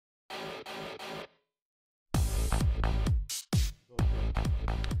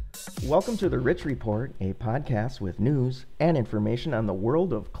Welcome to the Rich Report, a podcast with news and information on the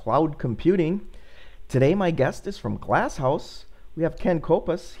world of cloud computing. Today, my guest is from Glasshouse. We have Ken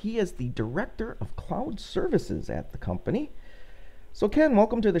Copas. He is the Director of Cloud Services at the company. So, Ken,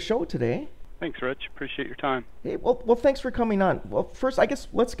 welcome to the show today. Thanks, Rich. Appreciate your time. Hey, well, thanks for coming on. Well, first, I guess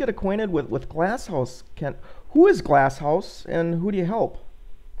let's get acquainted with Glasshouse. Ken, who is Glasshouse and who do you help?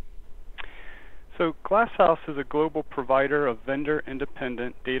 So Glasshouse is a global provider of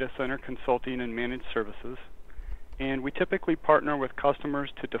vendor-independent data center consulting and managed services, and we typically partner with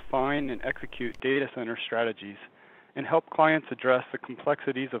customers to define and execute data center strategies and help clients address the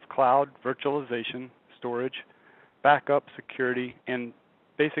complexities of cloud, virtualization, storage, backup, security, and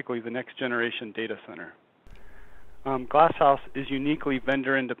basically the next generation data center. Glasshouse is uniquely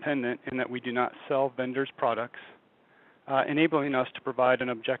vendor-independent in that we do not sell vendors' products, enabling us to provide an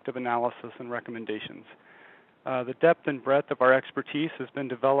objective analysis and recommendations. The depth and breadth of our expertise has been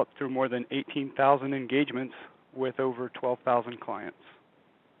developed through more than 18,000 engagements with over 12,000 clients.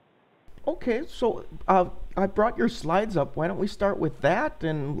 Okay, so I brought your slides up. Why don't we start with that,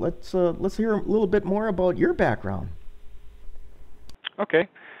 and let's hear a little bit more about your background. Okay.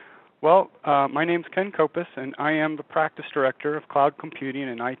 Well, my name's Ken Copas, and I am the Practice Director of Cloud Computing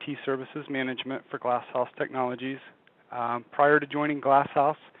and IT Services Management for Glasshouse Technologies. Prior to joining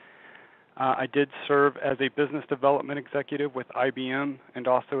Glasshouse, I did serve as a business development executive with IBM and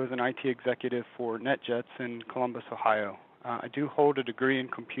also as an IT executive for NetJets in Columbus, Ohio. I do hold a degree in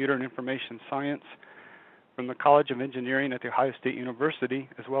computer and information science from the College of Engineering at The Ohio State University,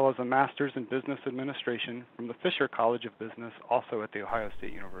 as well as a master's in business administration from the Fisher College of Business, also at The Ohio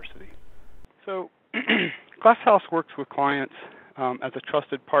State University. So Glasshouse works with clients as a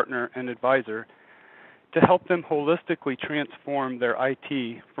trusted partner and advisor to help them holistically transform their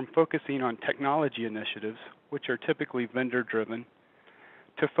IT from focusing on technology initiatives, which are typically vendor-driven,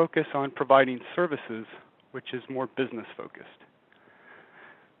 to focus on providing services, which is more business-focused.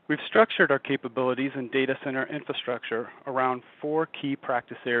 We've structured our capabilities in data center infrastructure around 4 key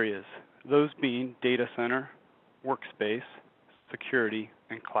practice areas, those being data center, workspace, security,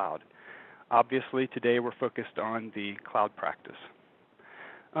 and cloud. Obviously, today we're focused on the cloud practice.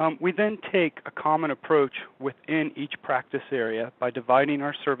 We then take a common approach within each practice area by dividing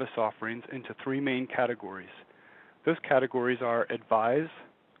our service offerings into 3 main categories. Those categories are advise,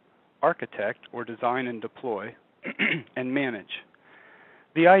 architect, or design and deploy, and manage.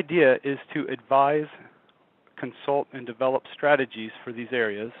 The idea is to advise, consult, and develop strategies for these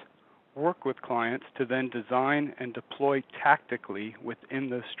areas, work with clients to then design and deploy tactically within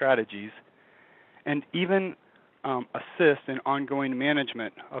those strategies, and even assist in ongoing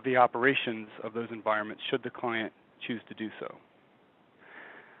management of the operations of those environments should the client choose to do so.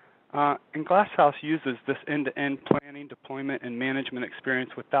 And Glasshouse uses this end-to-end planning, deployment, and management experience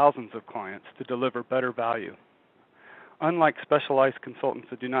with thousands of clients to deliver better value. Unlike specialized consultants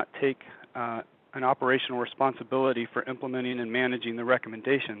that do not take an operational responsibility for implementing and managing the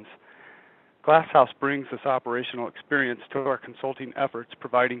recommendations, Glasshouse brings this operational experience to our consulting efforts,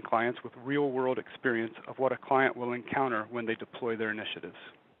 providing clients with real-world experience of what a client will encounter when they deploy their initiatives.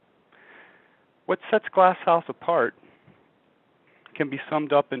 What sets Glasshouse apart can be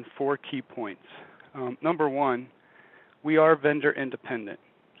summed up in 4 key points. Number 1, we are vendor independent.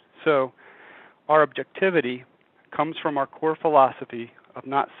 So our objectivity comes from our core philosophy of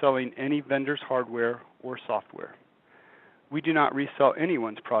not selling any vendor's hardware or software. We do not resell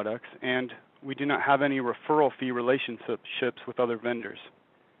anyone's products, and we do not have any referral fee relationships with other vendors.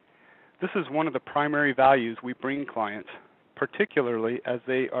 This is one of the primary values we bring clients, particularly as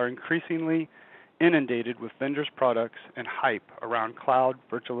they are increasingly inundated with vendors' products and hype around cloud,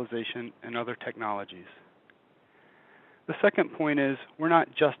 virtualization, and other technologies. The second point is we're not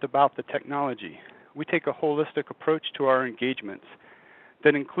just about the technology. We take a holistic approach to our engagements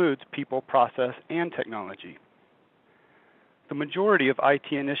that includes people, process, and technology. The majority of IT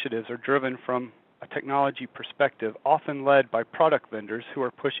initiatives are driven from a technology perspective, often led by product vendors who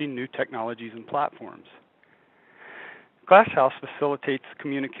are pushing new technologies and platforms. Glasshouse facilitates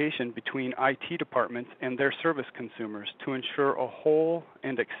communication between IT departments and their service consumers to ensure a whole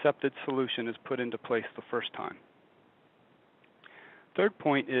and accepted solution is put into place the first time. Third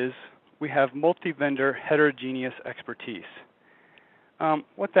point is we have multi-vendor heterogeneous expertise.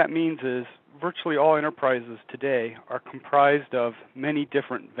 What that means is virtually all enterprises today are comprised of many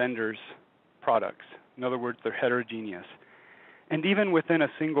different vendors' products. In other words, they're heterogeneous. And even within a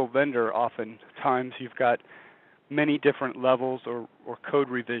single vendor, oftentimes you've got many different levels or code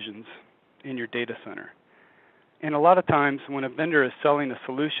revisions in your data center. And a lot of times when a vendor is selling a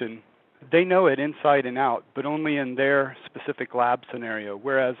solution, they know it inside and out, but only in their specific lab scenario,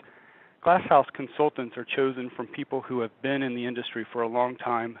 whereas Glasshouse consultants are chosen from people who have been in the industry for a long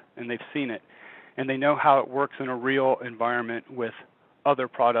time and they've seen it, and they know how it works in a real environment with other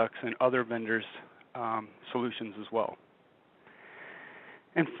products and other vendors' solutions as well.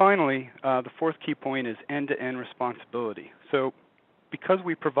 And finally, the fourth key point is end-to-end responsibility. So because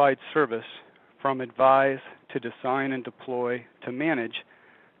we provide service from advise to design and deploy to manage,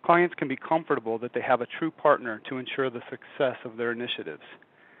 clients can be comfortable that they have a true partner to ensure the success of their initiatives.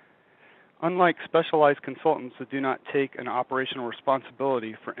 Unlike specialized consultants that do not take an operational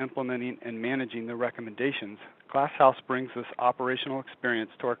responsibility for implementing and managing the recommendations, Glasshouse brings this operational experience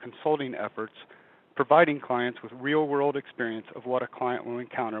to our consulting efforts, providing clients with real-world experience of what a client will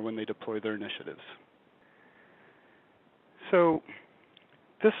encounter when they deploy their initiatives. So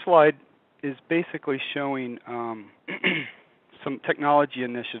this slide is basically showing some technology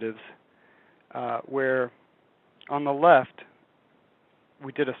initiatives where on the left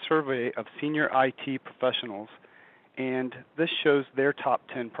we did a survey of senior IT professionals, and this shows their top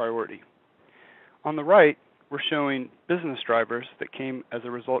 10 priority. On the right, we're showing business drivers that came as a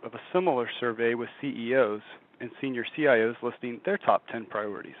result of a similar survey with CEOs and senior CIOs listing their top 10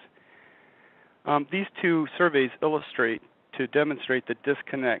 priorities. These two surveys illustrate to demonstrate the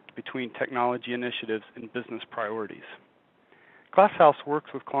disconnect between technology initiatives and business priorities. Glasshouse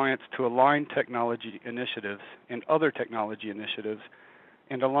works with clients to align technology initiatives and other technology initiatives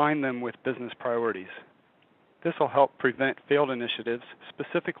and align them with business priorities. This will help prevent failed initiatives,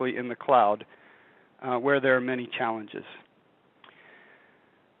 specifically in the cloud, where there are many challenges.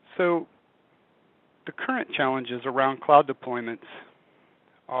 So the current challenges around cloud deployments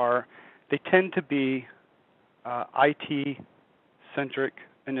are they tend to be IT-centric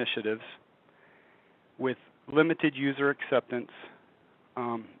initiatives with limited user acceptance,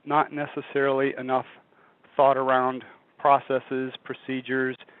 not necessarily enough thought around processes,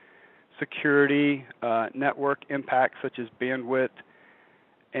 procedures, security, network impacts such as bandwidth,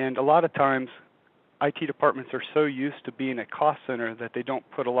 and a lot of times IT departments are so used to being a cost center that they don't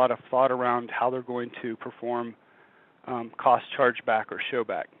put a lot of thought around how they're going to perform cost chargeback or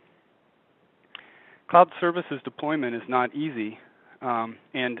showback. Cloud services deployment is not easy,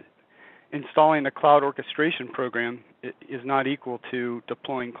 and installing a cloud orchestration program is not equal to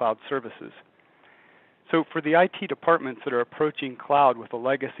deploying cloud services. So for the IT departments that are approaching cloud with a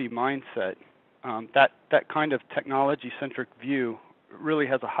legacy mindset, that kind of technology-centric view really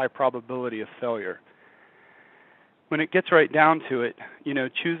has a high probability of failure. When it gets right down to it,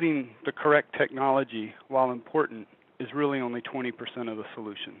 choosing the correct technology, while important, is really only 20% of the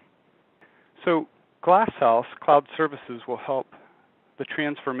solution. So Glasshouse Cloud Services will help the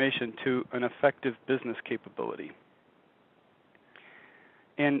transformation to an effective business capability.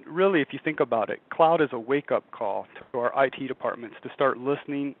 And really, if you think about it, cloud is a wake-up call to our IT departments to start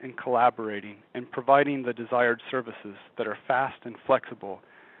listening and collaborating and providing the desired services that are fast and flexible.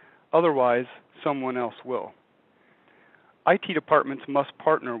 Otherwise, someone else will. IT departments must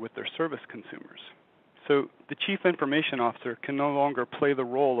partner with their service consumers. So the Chief Information Officer can no longer play the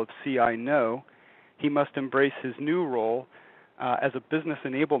role of CINO. He must embrace his new role as a business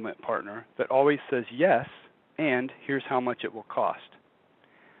enablement partner that always says yes, and here's how much it will cost.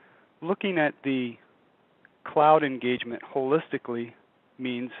 Looking at the cloud engagement holistically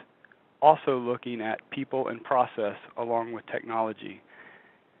means also looking at people and process along with technology.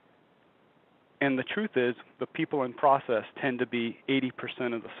 And the truth is, the people and process tend to be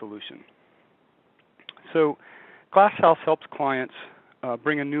 80% of the solution. So Glasshouse helps clients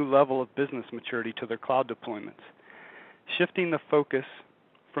bring a new level of business maturity to their cloud deployments, shifting the focus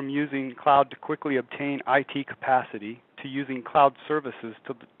from using cloud to quickly obtain IT capacity to using cloud services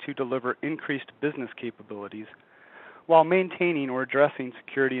to deliver increased business capabilities while maintaining or addressing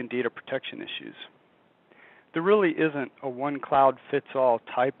security and data protection issues. There really isn't a one-cloud-fits-all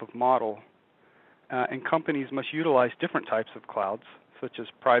type of model, and companies must utilize different types of clouds, such as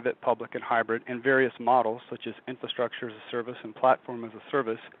private, public, and hybrid, and various models, such as infrastructure as a service and platform as a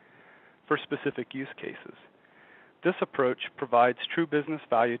service, for specific use cases. This approach provides true business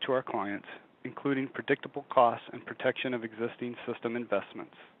value to our clients, including predictable costs and protection of existing system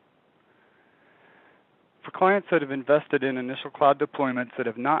investments. For clients that have invested in initial cloud deployments that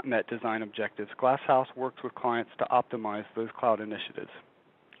have not met design objectives, Glasshouse works with clients to optimize those cloud initiatives.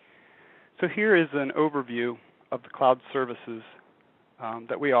 So here is an overview of the cloud services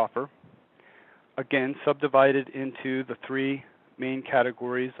that we offer, again subdivided into the three main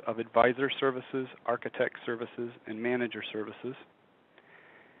categories of advisor services, architect services, and manager services.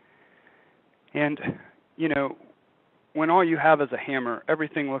 And, when all you have is a hammer,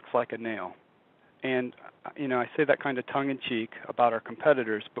 everything looks like a nail. And I say that kind of tongue-in-cheek about our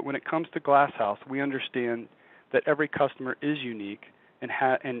competitors, but when it comes to Glasshouse, we understand that every customer is unique, and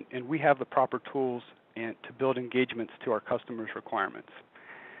we have the proper tools to build engagements to our customers' requirements.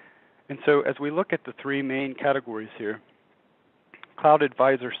 And so as we look at the three main categories here, Cloud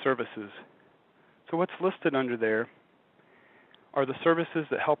Advisor services. So what's listed under there are the services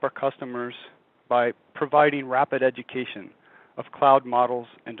that help our customers by providing rapid education of cloud models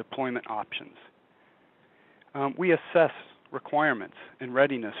and deployment options. We assess requirements and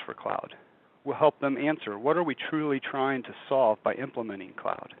readiness for cloud. We'll help them answer, what are we truly trying to solve by implementing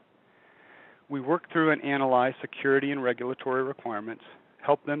cloud? We work through and analyze security and regulatory requirements,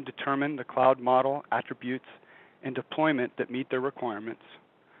 help them determine the cloud model, attributes, and deployment that meet their requirements.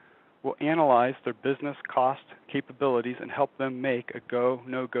 We'll analyze their business cost capabilities and help them make a go,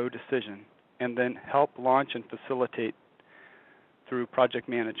 no-go decision, and then help launch and facilitate through project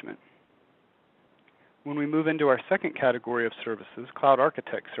management. When we move into our second category of services, Cloud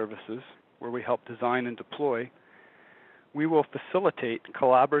Architect services, where we help design and deploy, we will facilitate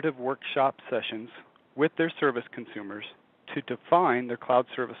collaborative workshop sessions with their service consumers to define their cloud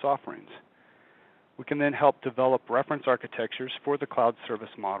service offerings. We can then help develop reference architectures for the cloud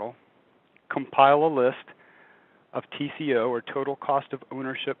service model, compile a list of TCO or total cost of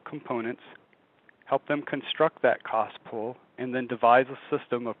ownership components, help them construct that cost pool, and then devise a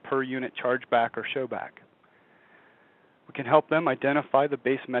system of per unit chargeback or showback. We can help them identify the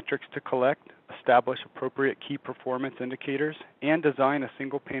base metrics to collect, establish appropriate key performance indicators, and design a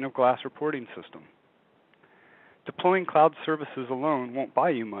single pane of glass reporting system. Deploying cloud services alone won't buy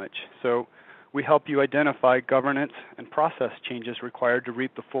you much, so we help you identify governance and process changes required to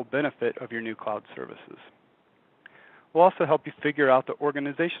reap the full benefit of your new cloud services. We'll also help you figure out the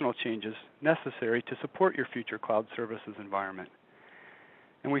organizational changes necessary to support your future cloud services environment.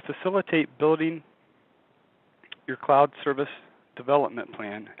 And we facilitate building your cloud service development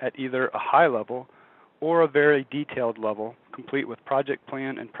plan at either a high level or a very detailed level, complete with project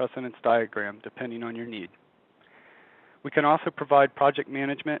plan and precedence diagram, depending on your need. We can also provide project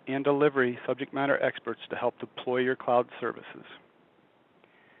management and delivery subject matter experts to help deploy your cloud services.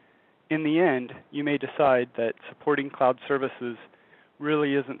 In the end, you may decide that supporting cloud services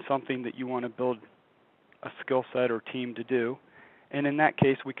really isn't something that you want to build a skill set or team to do. And in that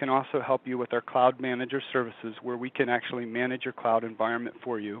case, we can also help you with our Cloud Manager services, where we can actually manage your cloud environment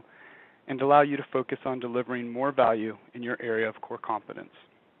for you and allow you to focus on delivering more value in your area of core competence.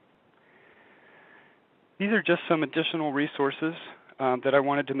 These are just some additional resources that I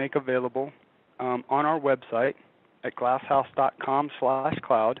wanted to make available on our website at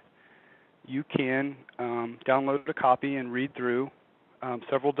glasshouse.com/cloud. You can download a copy and read through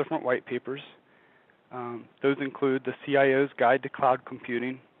several different white papers. Those include the CIO's Guide to Cloud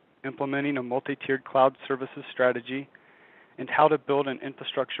Computing, implementing a multi-tiered cloud services strategy, and how to build an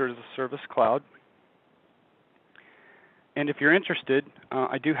infrastructure as a service cloud. And if you're interested,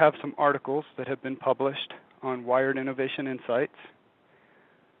 I do have some articles that have been published on Wired Innovation Insights.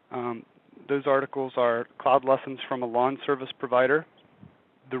 Those articles are Cloud Lessons from a Lawn Service Provider,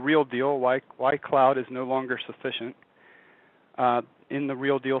 The Real Deal, Why Cloud is No Longer Sufficient, in the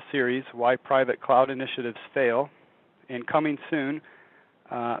Real Deal series, Why Private Cloud Initiatives Fail, and coming soon,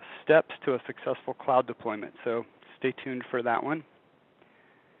 Steps to a Successful Cloud Deployment. So stay tuned for that one.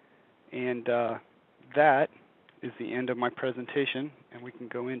 And that is the end of my presentation, and we can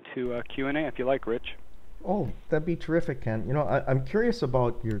go into Q&A if you like, Rich. Oh, that'd be terrific, Ken. You know, I'm curious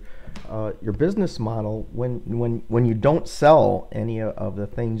about your business model. When you don't sell any of the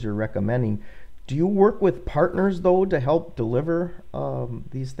things you're recommending, do you work with partners though to help deliver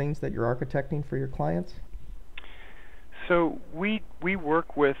these things that you're architecting for your clients? So we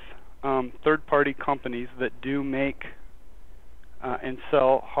work with third-party companies that do make and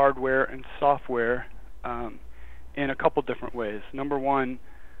sell hardware and software in a couple different ways. Number one,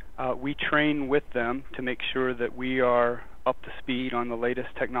 we train with them to make sure that we are up to speed on the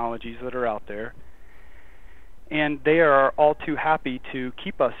latest technologies that are out there. And they are all too happy to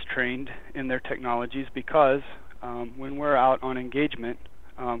keep us trained in their technologies because when we're out on engagement,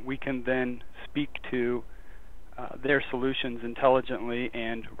 we can then speak to their solutions intelligently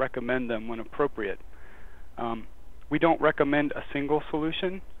and recommend them when appropriate. We don't recommend a single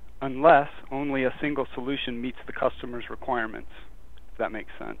solution unless only a single solution meets the customer's requirements, if that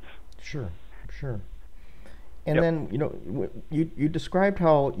makes sense. Sure. And then, you know, you described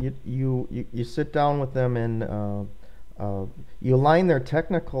how you sit down with them and you align their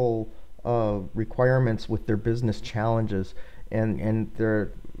technical requirements with their business challenges, and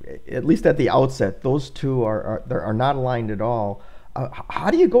they're, at least at the outset, those two are not aligned at all. How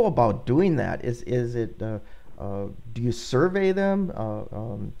do you go about doing that? Is it do you survey them?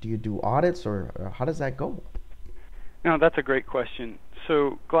 Do you do audits, or how does that go? No, that's a great question.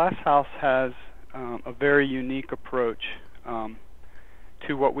 So Glasshouse has a very unique approach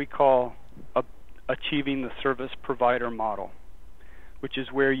to what we call achieving the service provider model, which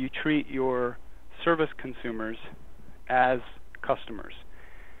is where you treat your service consumers as customers.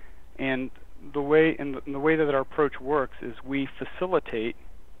 And the way that our approach works is we facilitate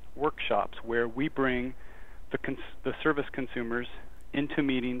workshops where we bring the service consumers into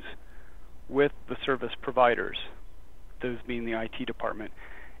meetings with the service providers, those being the IT department,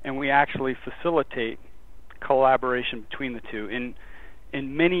 and we actually facilitate collaboration between the two.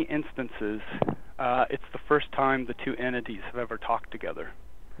 In many instances, it's the first time the two entities have ever talked together.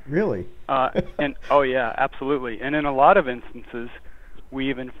 Really? And oh yeah, absolutely. And in a lot of instances, we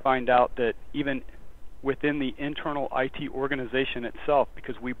even find out that even within the internal IT organization itself,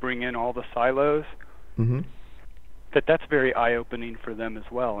 because we bring in all the silos, Mm-hmm. that's very eye-opening for them as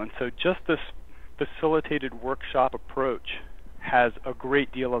well. And so just this facilitated workshop approach has a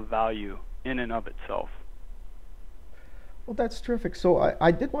great deal of value in and of itself. Well, that's terrific. So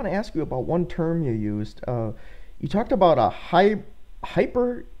I did want to ask you about one term you used. You talked about a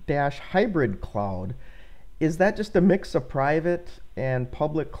hyper-hybrid cloud. Is that just a mix of private and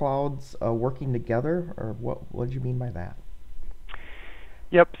public clouds working together, or what did you mean by that?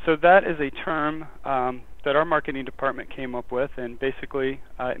 Yep, so that is a term that our marketing department came up with, and basically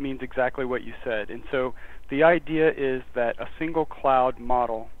it means exactly what you said. And so the idea is that a single cloud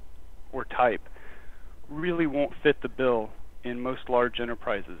model or type really won't fit the bill in most large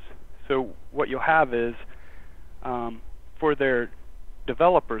enterprises. So what you'll have is, for their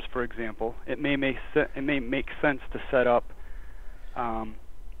developers, for example, it may make sense to set up a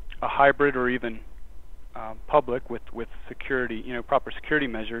hybrid or even public with security, proper security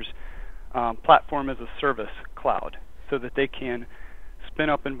measures, platform as a service cloud, so that they can spin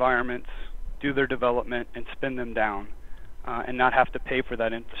up environments, do their development, and spin them down, and not have to pay for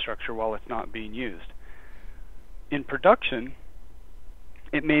that infrastructure while it's not being used. In production,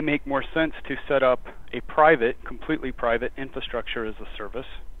 it may make more sense to set up a completely private infrastructure as a service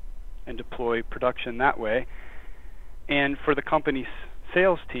and deploy production that way. And for the company's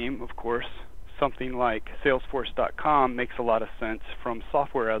sales team, of course, something like Salesforce.com makes a lot of sense from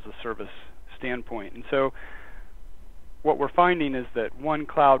software as a service standpoint. And so what we're finding is that one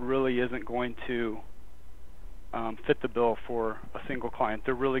cloud really isn't going to fit the bill for a single client.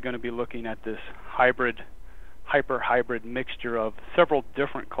 They're really going to be looking at this hyper-hybrid mixture of several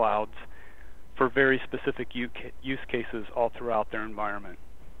different clouds for very specific use cases all throughout their environment.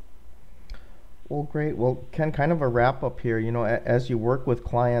 Well, great. Well, Ken, kind of a wrap up here. As you work with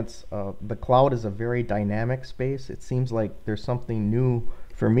clients, the cloud is a very dynamic space. It seems like there's something new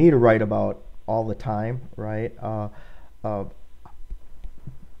for me to write about all the time, right? Do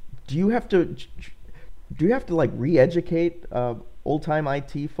you have to like re-educate old-time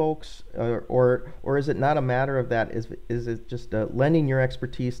IT folks, or is it not a matter of that? Is it just lending your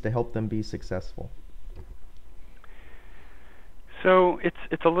expertise to help them be successful? So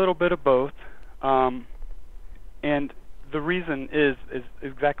it's a little bit of both. And the reason is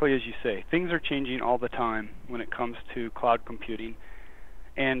exactly as you say. Things are changing all the time when it comes to cloud computing,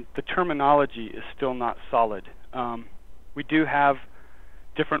 and the terminology is still not solid. We do have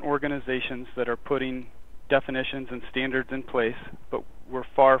different organizations that are putting definitions and standards in place, but we're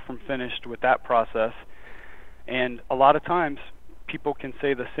far from finished with that process. And a lot of times people can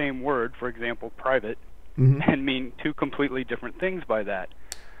say the same word, for example, private, Mm-hmm. and mean two completely different things by that.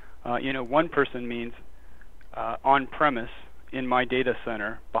 One person means on-premise in my data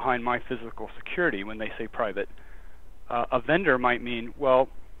center behind my physical security when they say private. A vendor might mean, well,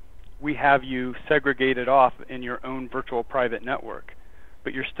 we have you segregated off in your own virtual private network,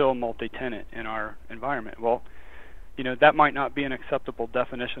 but you're still multi-tenant in our environment. Well, that might not be an acceptable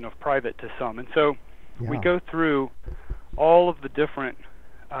definition of private to some. And so we go through all of the different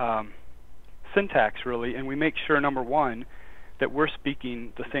syntax, really, and we make sure, number one, that we're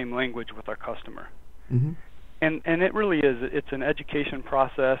speaking the same language with our customer. Mm-hmm. And it really is. It's an education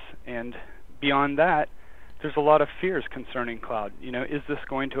process, and beyond that, there's a lot of fears concerning cloud. Is this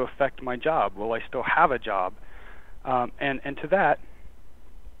going to affect my job? Will I still have a job? And to that,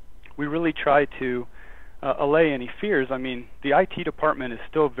 we really try to allay any fears. I mean, the IT department is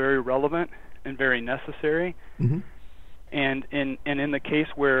still very relevant and very necessary. Mm-hmm. And in the case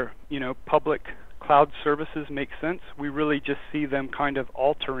where public cloud services make sense, we really just see them kind of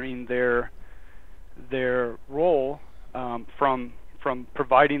altering their role from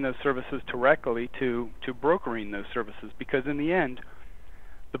providing those services directly to brokering those services, because in the end,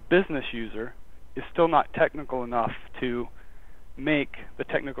 the business user is still not technical enough to make the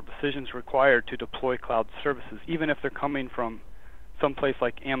technical decisions required to deploy cloud services. Even if they're coming from someplace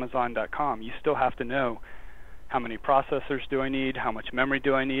like Amazon.com, you still have to know how many processors do I need, how much memory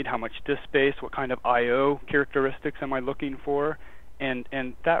do I need, how much disk space, what kind of I/O characteristics am I looking for, and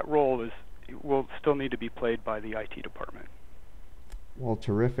that role will still need to be played by the IT department. Well,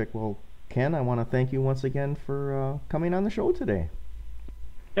 terrific. Well, Ken, I want to thank you once again for coming on the show today.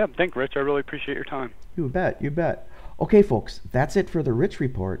 Yeah, thanks, Rich. I really appreciate your time. You bet, you bet. Okay, folks, that's it for the Rich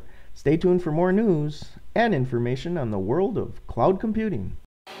Report. Stay tuned for more news and information on the world of cloud computing.